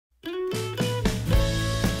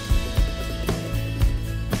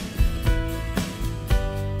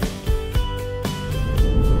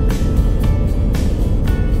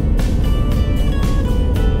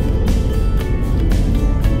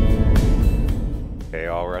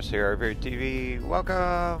Hello, Russ here, RVerTV.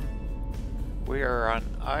 Welcome! We are on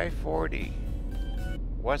I-40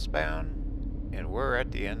 westbound, and we're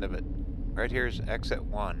at the end of it. Right here's exit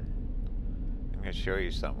 1. I'm going to show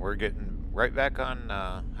you something. We're getting right back on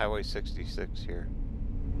Highway 66 here.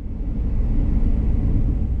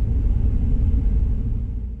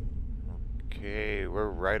 Okay, we're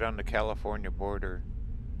right on the California border.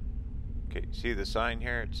 Okay, see the sign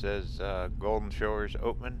here? It says Golden Shores,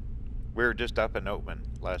 Oatman. We were just up in Oatman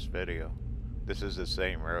last video. This is the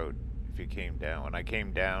same road if you came down. When I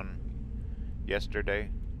came down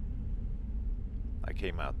yesterday, I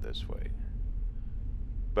came out this way.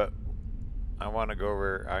 But I want to go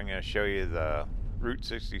over, I'm going to show you the Route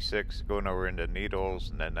 66 going over into Needles,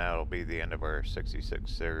 and then that'll be the end of our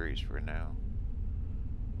 66 series for now.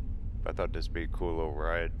 But I thought this would be a cool little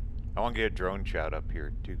ride. I want to get a drone shot up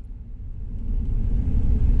here too.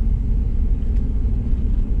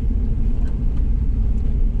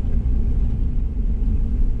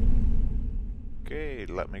 Okay,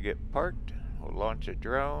 let me get parked. We'll launch a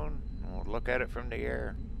drone and we'll look at it from the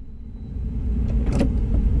air.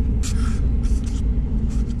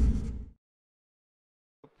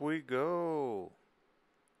 Up we go.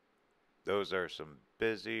 Those are some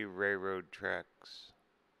busy railroad tracks.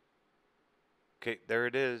 Okay, there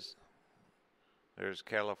it is. There's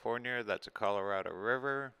California. That's a Colorado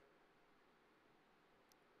River.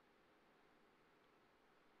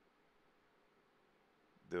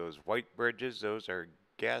 Those white bridges, those are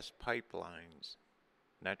gas pipelines.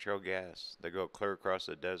 Natural gas. They go clear across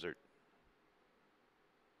the desert.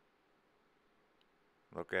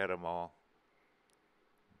 Look at them all.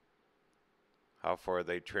 How far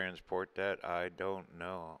they transport that, I don't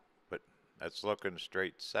know. But that's looking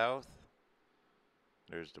straight south.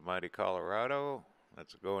 There's the mighty Colorado.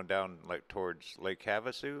 That's going down like towards Lake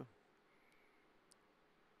Havasu.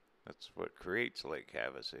 That's what creates Lake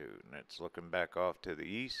Havasu, and it's looking back off to the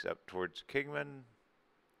east, up towards Kingman.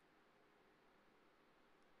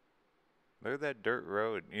 Look at that dirt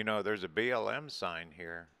road. You know, there's a BLM sign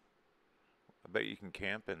here. I bet you can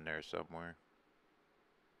camp in there somewhere.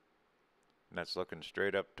 And that's looking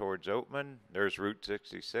straight up towards Oatman. There's Route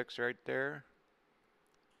 66 right there.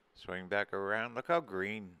 Swing back around. Look how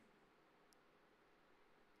green.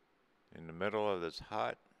 In the middle of this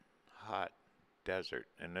hot, hot desert,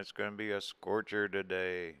 and it's going to be a scorcher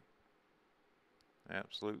today.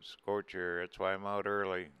 Absolute scorcher. That's why I'm out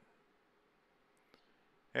early.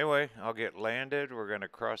 Anyway, I'll get landed. We're going to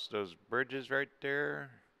cross those bridges right there.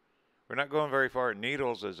 We're not going very far.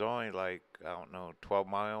 Needles is only like, I don't know, 12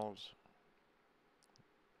 miles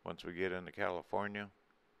once we get into California.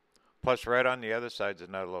 Plus right on the other side's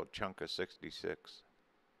another little chunk of 66.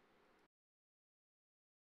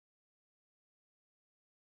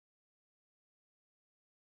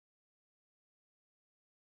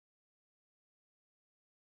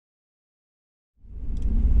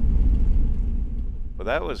 Well,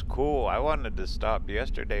 that was cool. I wanted to stop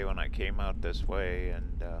yesterday when I came out this way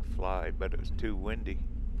and fly, but it was too windy.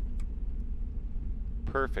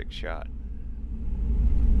 Perfect shot.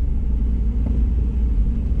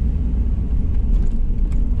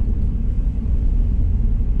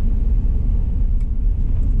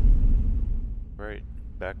 Right,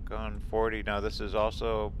 back on 40. Now this is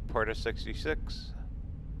also part of 66.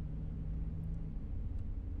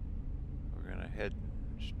 We're gonna head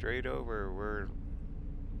straight over. We're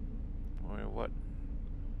what,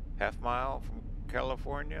 half mile from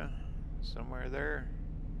California, somewhere there.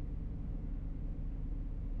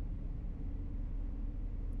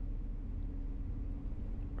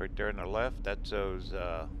 Right there on the left, that's those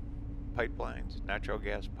pipelines, natural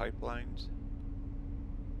gas pipelines.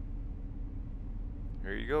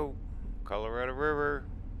 Here you go, Colorado River.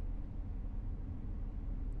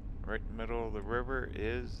 Right in the middle of the river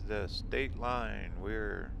is the state line.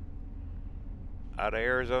 We're out of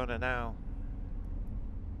Arizona now.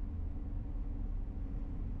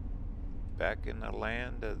 Back in the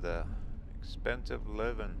land of the expensive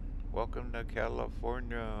living. Welcome to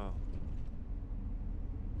California.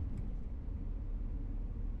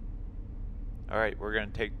 Alright, we're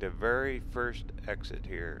going to take the very first exit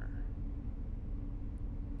here.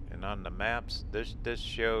 And on the maps, this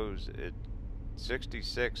shows it.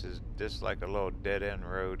 66 is just like a little dead-end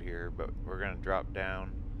road here, but we're going to drop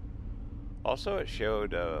down. Also, it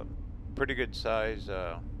showed a pretty good size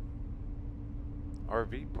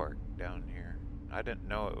RV park down here. I didn't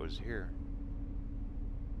know it was here.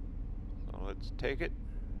 So let's take it.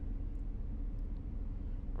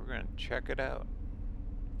 We're going to check it out.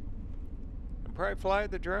 And probably fly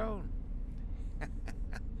the drone.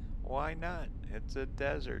 Why not? It's a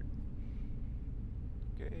desert.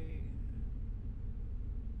 Okay.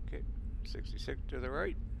 66 to the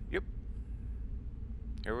right. Yep.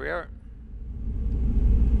 Here we are.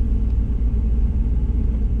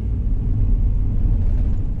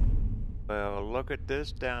 Well, look at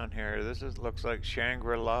this down here. This looks like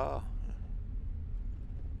Shangri-La.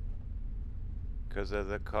 Because of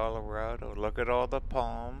the Colorado. Look at all the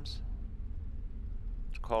palms.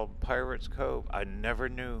 It's called Pirates Cove. I never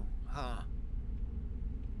knew. Huh.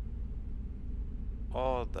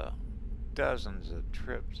 All the dozens of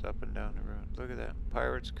trips up and down the road. Look at that.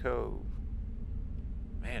 Pirates Cove.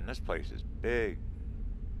 Man, this place is big.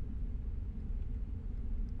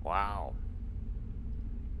 Wow.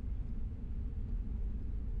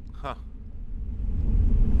 Huh.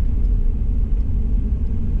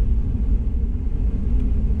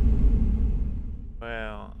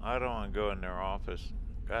 Well, I don't want to go in their office.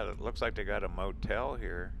 God, it looks like they got a motel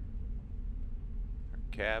here.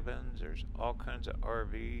 Cabins, there's all kinds of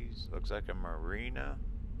RVs. Looks like a marina.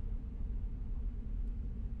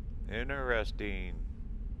 Interesting.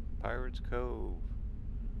 Pirates Cove.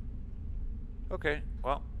 Okay,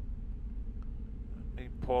 well, let me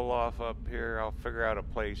pull off up here. I'll figure out a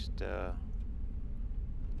place to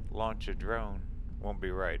launch a drone. Won't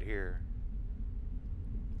be right here.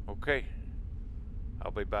 Okay,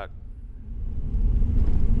 I'll be back.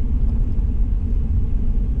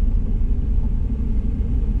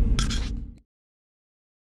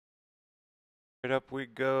 Right up we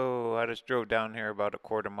go. I just drove down here about a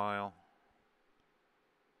quarter mile.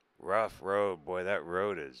 Rough road, boy, that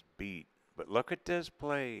road is beat. But look at this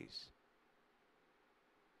place.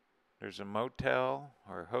 There's a motel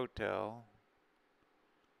or hotel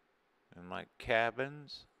and like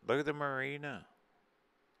cabins. Look at the marina.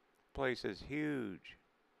 Place is huge.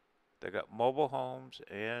 They got mobile homes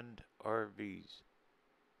and RVs.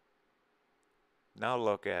 Now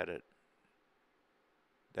look at it.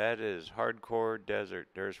 That is hardcore desert.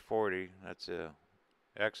 There's 40. That's the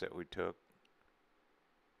exit we took.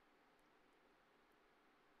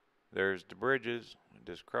 There's the bridges. We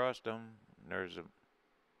just crossed them. There's a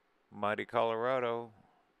mighty Colorado.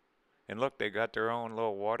 And look, they got their own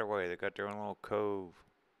little waterway. They got their own little cove.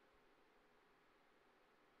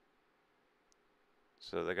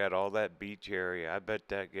 So they got all that beach area. I bet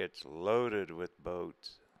that gets loaded with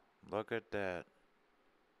boats. Look at that.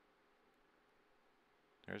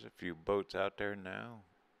 There's a few boats out there now.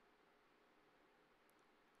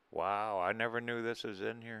 Wow, I never knew this was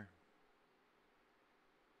in here.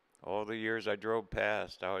 All the years I drove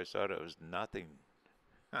past, I always thought it was nothing.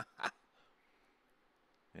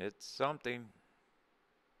 It's something.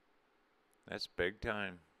 That's big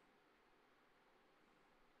time.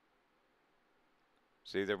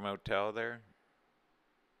 See their motel there?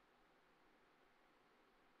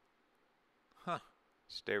 Huh.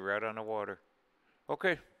 Stay right on the water.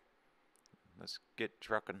 Okay, let's get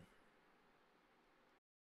trucking.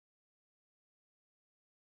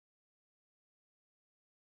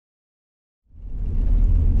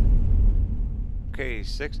 Okay,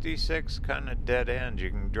 66 kind of dead ends.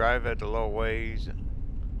 You can drive it a little ways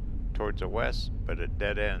towards the west, but it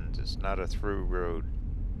dead ends. It's not a through road.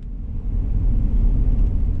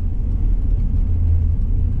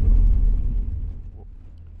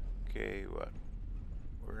 Okay, what?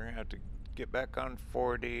 We're gonna have to get back on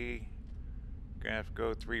 40. Gonna have to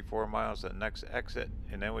go 3-4 miles to the next exit,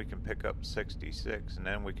 and then we can pick up 66, and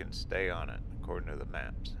then we can stay on it according to the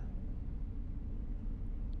maps,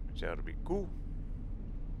 which ought to be cool.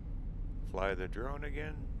 Fly the drone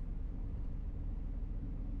again.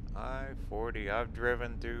 I-40. I've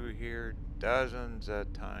driven through here dozens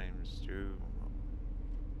of times through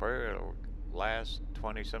probably the last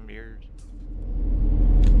 20-some years.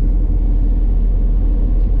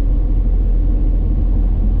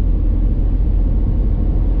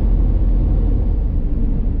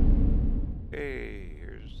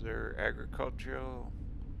 Agricultural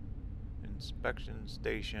inspection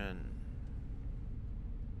station.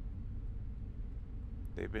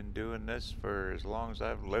 They've been doing this for as long as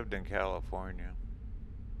I've lived in California.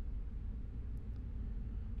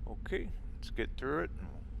 Okay, let's get through it and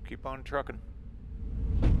we'll keep on trucking.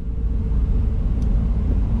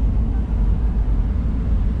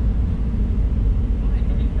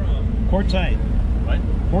 Quartzsite. What?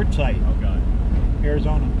 Quartzsite. Oh God.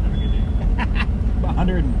 Arizona. Have a good day.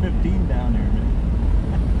 115 down there, man.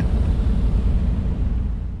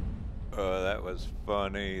 Oh, that was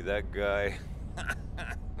funny. That guy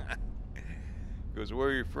goes, "Where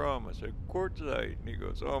are you from?" I said, "Quartzsite." And he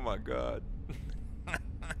goes, "Oh my God."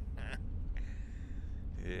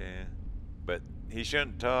 Yeah, but he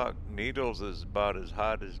shouldn't talk. Needles is about as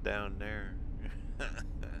hot as down there.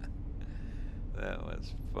 That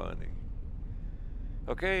was funny.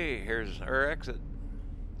 Okay, here's our exit.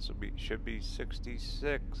 This should be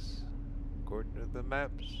 66 according to the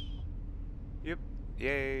maps. Yep,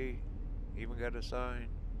 yay. Even got a sign.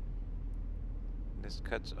 This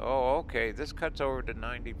cuts, oh, okay, this cuts over to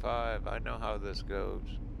 95. I know how this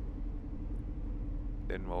goes.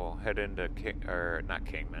 Then we'll head into not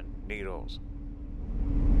Kingman, Needles.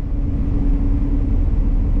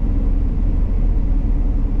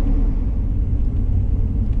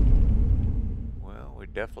 Well, we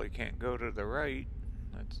definitely can't go to the right.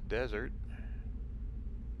 That's desert.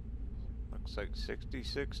 Looks like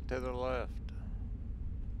 66 to the left.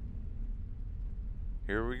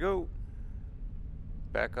 Here we go.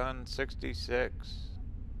 Back on 66.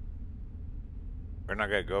 We're not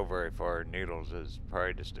gonna go very far. Needles is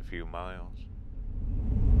probably just a few miles.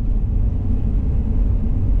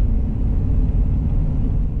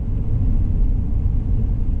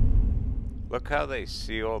 Look how they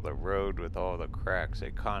seal the road with all the cracks.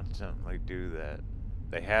 They constantly do that.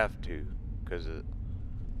 They have to, because of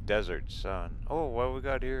desert sun. Oh, what we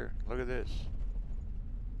got here? Look at this.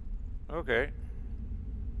 Okay.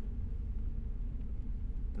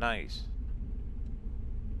 Nice.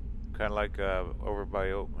 Kind of like over by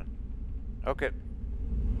Oatman. Okay.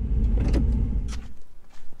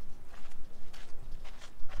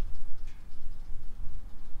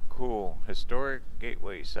 Cool. Historic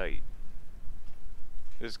gateway site.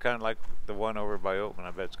 This is kind of like the one over by Oatman.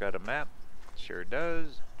 I bet it's got a map. Sure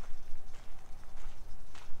does.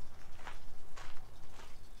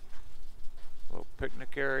 Little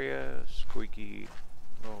picnic area. Squeaky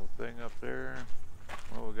little thing up there.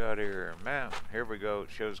 What we got here? Map. Here we go.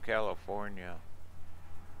 It shows California.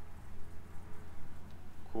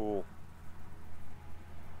 Cool.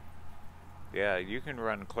 Yeah, you can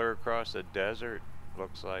run clear across the desert.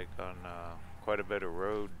 Looks like on quite a bit of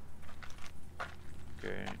road.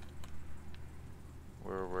 Okay.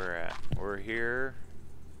 Where we're at. We're here.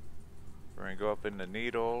 We're gonna go up in the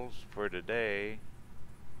Needles for today.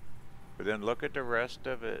 But then look at the rest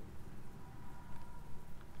of it.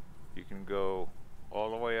 You can go all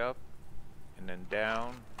the way up and then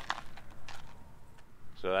down.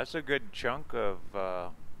 So that's a good chunk of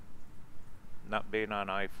not being on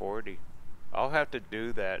I-40. I'll have to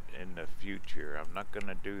do that in the future. I'm not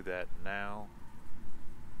gonna do that now.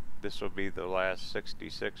 This will be the last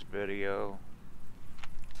 66 video.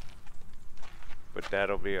 But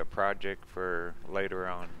that'll be a project for later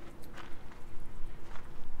on.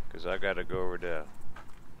 Because I gotta go over to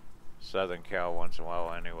Southern Cal once in a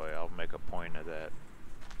while anyway. I'll make a point of that.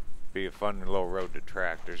 Be a fun little road to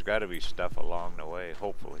track. There's got to be stuff along the way,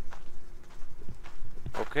 hopefully.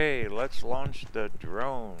 Okay, let's launch the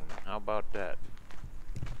drone. How about that?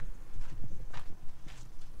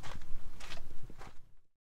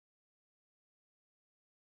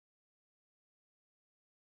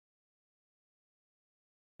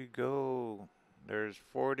 Here we go. There's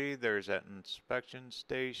 40. There's that inspection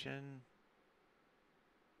station.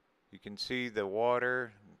 You can see the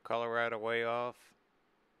water, Colorado way off.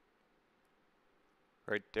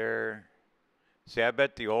 Right there. See, I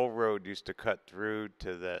bet the old road used to cut through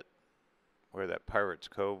to that, where that Pirates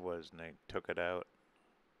Cove was, and they took it out.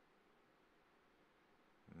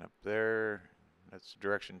 And up there, that's the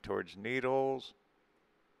direction towards Needles.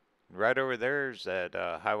 And right over there's that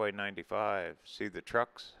Highway 95. See the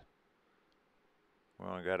trucks? We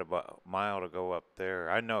only got about a mile to go up there.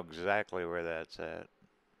 I know exactly where that's at.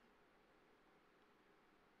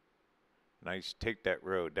 Nice, take that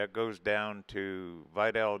road. That goes down to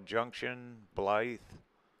Vidal Junction, Blythe,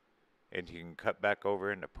 and you can cut back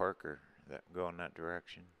over into Parker, go in that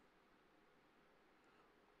direction.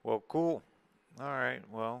 Well, cool. All right,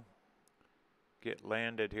 well, get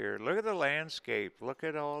landed here. Look at the landscape. Look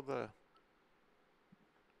at all the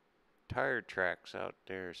tire tracks out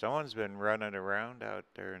there. Someone's been running around out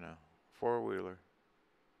there in a four-wheeler.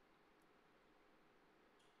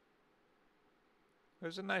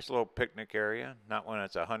 There's a nice little picnic area. Not when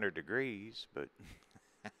it's 100 degrees, but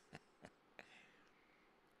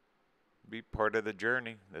be part of the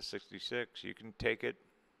journey, the 66. You can take it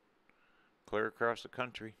clear across the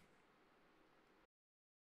country.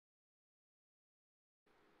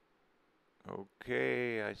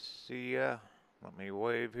 Okay, I see ya. Let me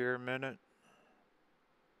wave here a minute.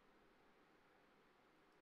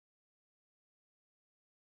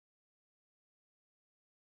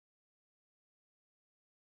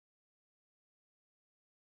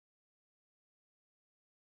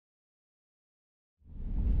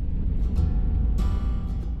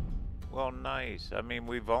 Well, nice. I mean,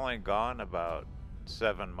 we've only gone about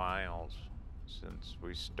 7 miles since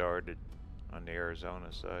we started on the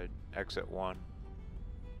Arizona side. Exit 1.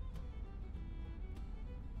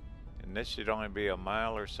 And this should only be a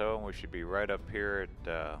mile or so, and we should be right up here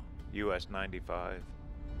at US 95.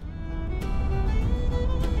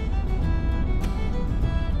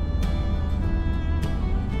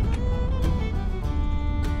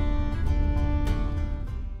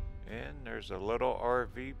 And there's a little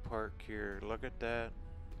RV park here. Look at that.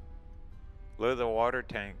 Look at the water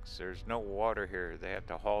tanks. There's no water here. They have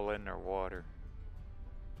to haul in their water.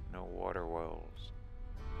 No water wells.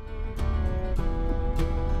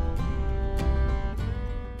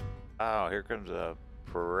 Wow, here comes a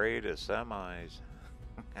parade of semis.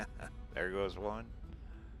 There goes one.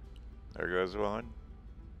 There goes one.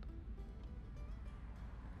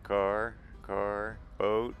 Car,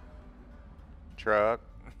 boat, truck.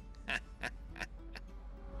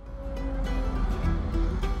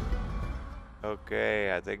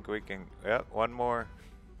 Okay, I think we can. Yep, one more.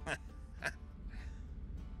 I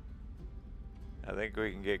think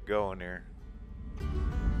we can get going here.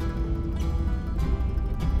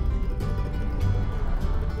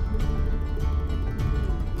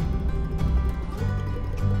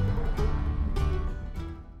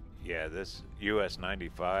 Yeah, this US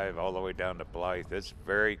 95 all the way down to Blythe, it's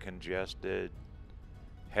very congested,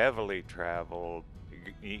 heavily traveled.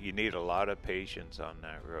 You need a lot of patience on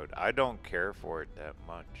that road. I don't care for it that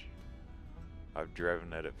much. I've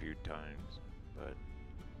driven it a few times, but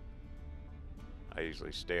I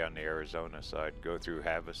usually stay on the Arizona side, go through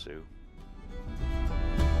Havasu.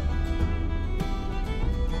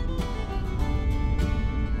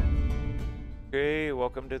 Okay,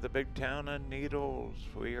 welcome to the big town of Needles.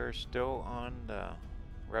 We are still on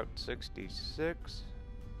Route 66.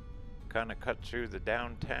 Kind of cut through the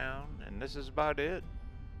downtown, and this is about it.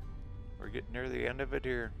 We're getting near the end of it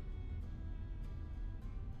here.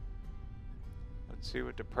 Let's see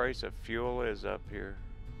what the price of fuel is up here.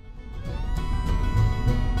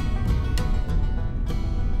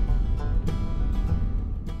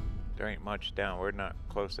 There ain't much down. We're not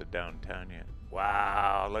close to downtown yet.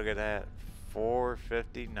 Wow, look at that.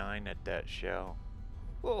 $4.59 at that Shell.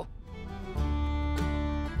 Whoa.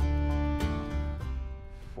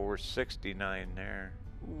 $4.69 there.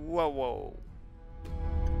 Whoa.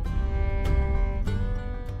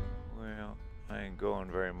 Well, I ain't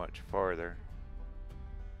going very much farther.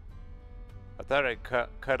 I thought I'd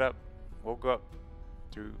cut up. We'll go up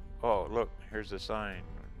through. Oh, look, here's the sign.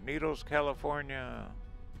 Needles, California.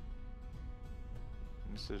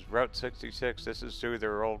 This is Route 66. This is through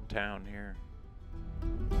their old town here.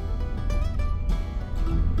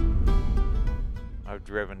 I've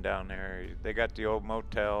driven down there. They got the old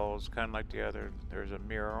motels, kind of like the other. There's a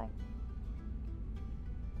mural.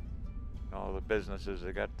 All the businesses,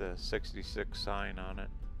 they got the 66 sign on it.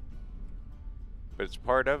 But it's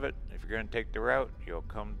part of it. If you're going to take the route, you'll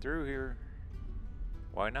come through here.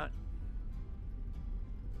 Why not?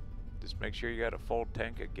 Just make sure you got a full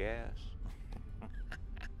tank of gas.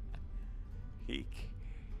 Eek.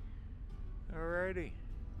 Alrighty.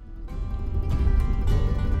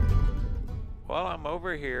 While I'm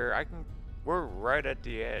over here, we're right at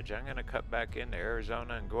the edge. I'm gonna cut back into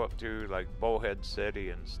Arizona and go up to like Bullhead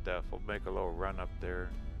City and stuff. We'll make a little run up there.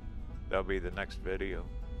 That'll be the next video.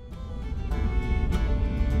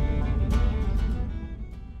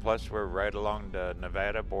 Plus, we're right along the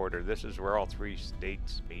Nevada border. This is where all three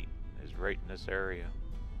states meet, is right in this area.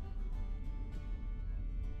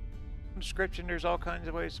 In the description, there's all kinds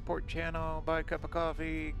of ways to support the channel. Buy a cup of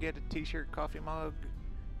coffee, get a t-shirt, coffee mug,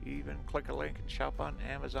 even click a link and shop on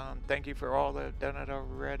Amazon. Thank you for all that have done it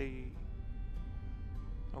already.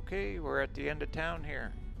 Okay, we're at the end of town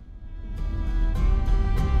here.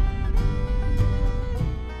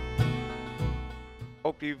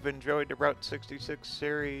 Hope you've enjoyed the Route 66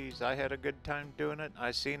 series. I had a good time doing it.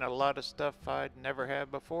 I seen a lot of stuff I'd never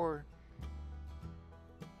had before.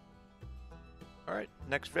 Alright,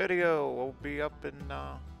 next video we'll be up in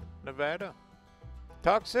Nevada.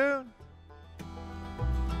 Talk soon!